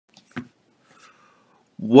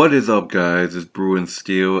What is up, guys? It's Bruins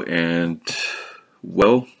Steel, and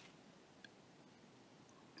well,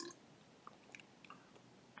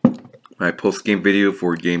 my post-game video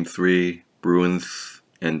for Game 3, Bruins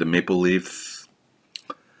and the Maple Leafs.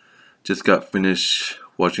 Just got finished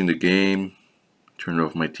watching the game, turned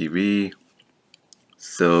off my TV.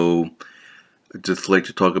 So, I'd just like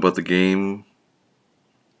to talk about the game.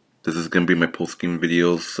 This is going to be my post-game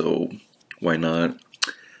video, so why not?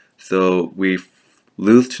 So, we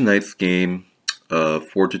lose tonight's game,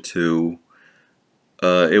 4-2.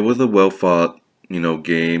 It was a well-fought,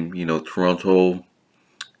 game. Toronto,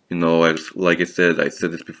 like I said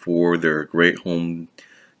this before, they're a great home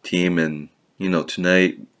team, and,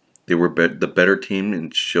 tonight they were the better team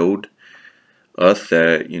and showed us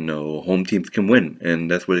that, home teams can win, and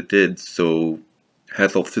that's what it did. So,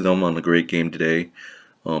 hats off to them on a great game today.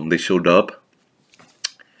 They showed up,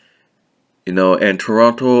 and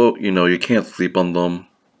Toronto, you can't sleep on them.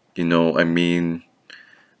 They're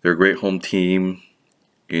a great home team.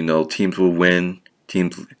 Teams will win.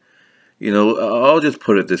 I'll just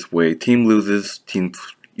put it this way. Team loses,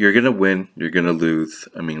 you're going to win, you're going to lose.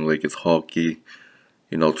 It's hockey.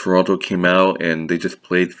 Toronto came out and they just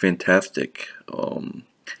played fantastic. The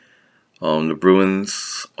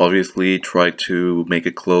Bruins obviously tried to make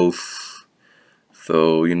it close.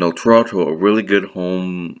 So, Toronto, a really good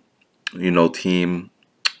home, team.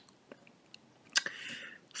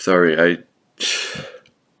 Sorry,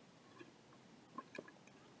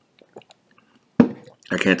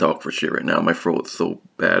 I can't talk for shit right now. My throat is so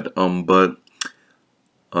bad.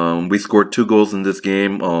 We scored 2 goals in this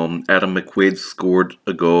game. Adam McQuaid scored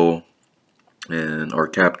a goal, and our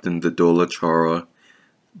captain, Dadonda Chara,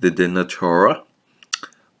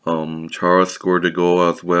 Chara scored a goal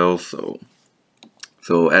as well. So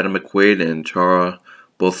Adam McQuaid and Chara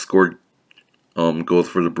both scored goals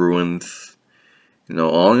for the Bruins.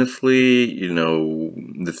 Honestly,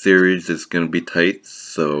 the series is gonna be tight.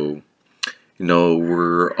 So.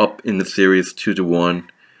 We're up in the series 2-1.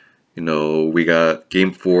 We got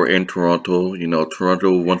Game 4 in Toronto.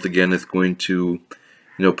 Toronto once again is going to,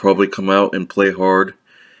 probably come out and play hard.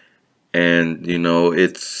 And,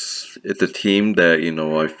 it's a team that,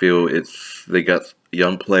 I feel they got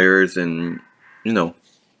young players, and, I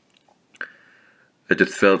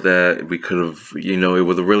just felt that we could have, it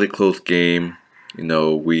was a really close game. And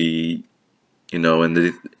it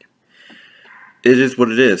is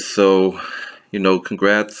what it is. So,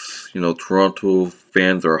 congrats. Toronto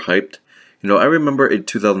fans are hyped. I remember in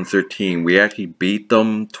 2013, we actually beat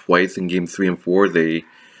them twice in Game 3 and 4.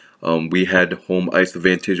 We had home ice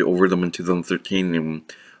advantage over them in 2013, and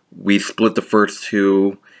we split the first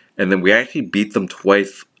 2, and then we actually beat them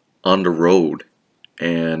twice on the road.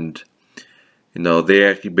 And, they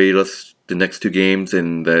actually beat us the next 2 games,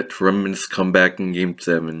 and that tremendous comeback in Game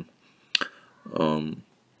 7.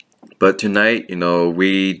 But tonight,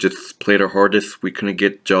 we just played our hardest. We couldn't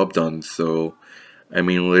get the job done. So,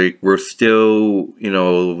 we're still,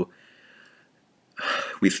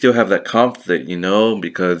 we still have that confidence,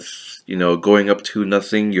 because, going up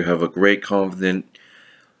 2-0, you have a great confidence,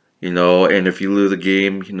 and if you lose a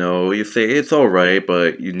game, you say it's alright,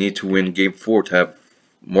 but you need to win Game 4 to have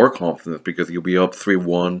more confidence, because you'll be up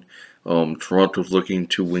 3-1. Toronto's looking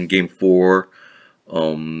to win Game 4.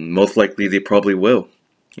 Most likely they probably will.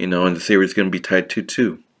 And the series is going to be tied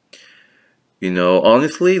 2-2.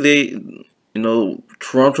 Honestly,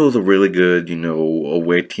 Toronto's a really good,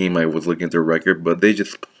 away team. I was looking at their record, but they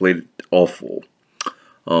just played awful.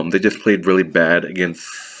 They just played really bad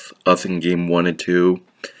against us in Game 1 and 2.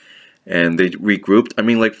 And they regrouped.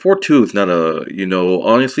 4-2 is not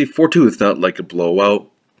honestly, 4-2 is not like a blowout.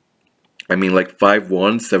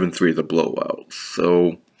 5-1, 7-3 is a blowout.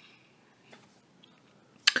 So,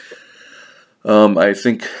 I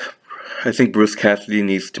think Bruce Cassidy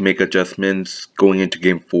needs to make adjustments going into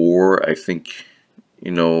Game 4. I think,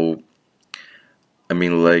 we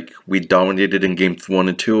dominated in Games 1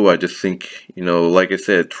 and 2. I just think, like I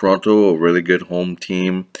said, Toronto, a really good home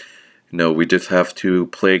team. We just have to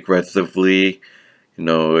play aggressively.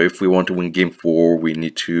 If we want to win Game 4, we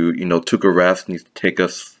need to, Tuukka Rask needs to take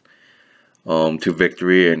us to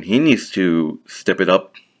victory, and he needs to step it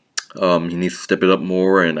up. He needs to step it up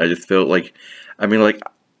more, and I just felt like,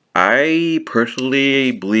 I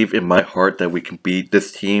personally believe in my heart that we can beat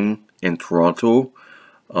this team in Toronto.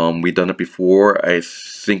 We've done it before. I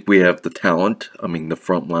think we have the talent. The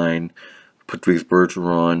front line, Patrice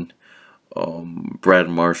Bergeron, Brad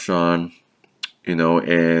Marchand,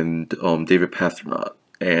 and David Pastrnak.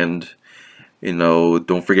 And,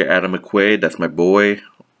 don't forget Adam McQuaid, that's my boy.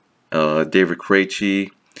 David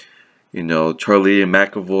Krejci, Charlie and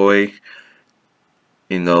McAvoy.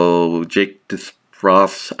 You know, Jake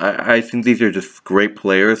DeSpross. I think these are just great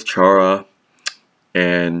players. Chara,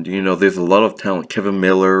 and you know, there's a lot of talent. Kevin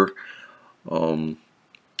Miller. Um,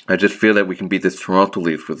 I just feel that we can beat this Toronto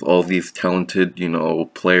Leafs with all these talented, you know,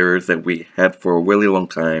 players that we had for a really long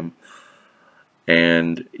time.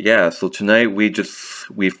 And yeah, so tonight we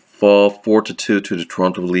fall 4-2 to the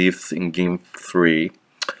Toronto Leafs in Game 3.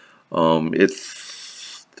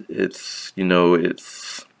 It's you know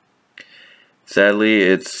it's sadly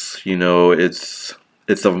it's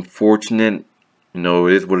unfortunate. You know,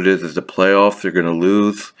 it is what it is. It's the playoffs. They're gonna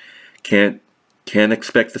lose. Can't can't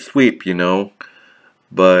expect a sweep. You know.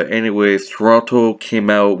 But anyways, Toronto came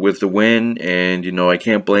out with the win, and you know I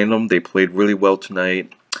can't blame them. They played really well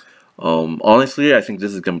tonight. Honestly, I think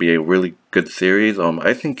this is gonna be a really good series.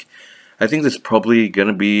 I think this is probably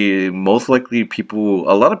gonna be most likely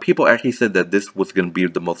a lot of people actually said that this was gonna be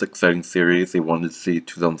the most exciting series. They wanted to see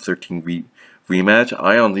 2013 rematch.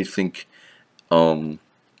 I honestly think, um,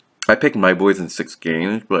 I picked my boys in 6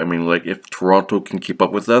 games, but I mean, like, if Toronto can keep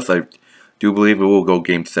up with us, I do believe it will go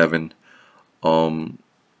Game 7. Um,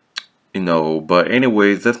 you know, but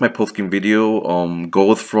anyways, that's my post-game video.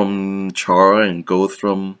 Goals from Chara and goals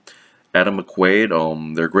from Adam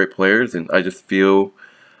McQuaid. They're great players, and I just feel,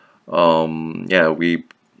 yeah, we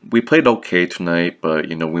played okay tonight, but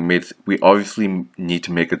you know, we obviously need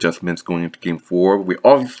to make adjustments going into Game 4. We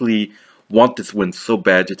obviously want this win so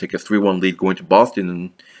bad to take a 3-1 lead going to Boston,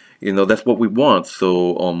 and you know that's what we want.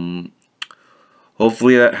 So,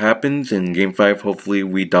 hopefully that happens in Game 5. Hopefully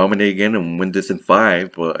we dominate again and win this in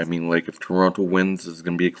 5. But I mean, like, if Toronto wins, it's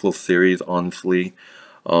gonna be a close series, honestly.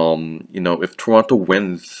 You know, if Toronto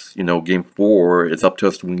wins, you know, Game 4, it's up to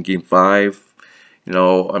us to win Game 5. You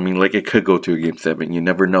know, I mean, like, it could go to a Game 7. You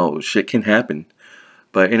never know. Shit can happen.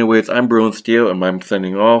 But anyways, I'm Bruins Steel, and I'm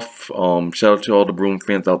signing off. Shout out to all the Bruins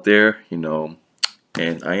fans out there, you know,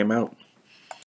 and I am out.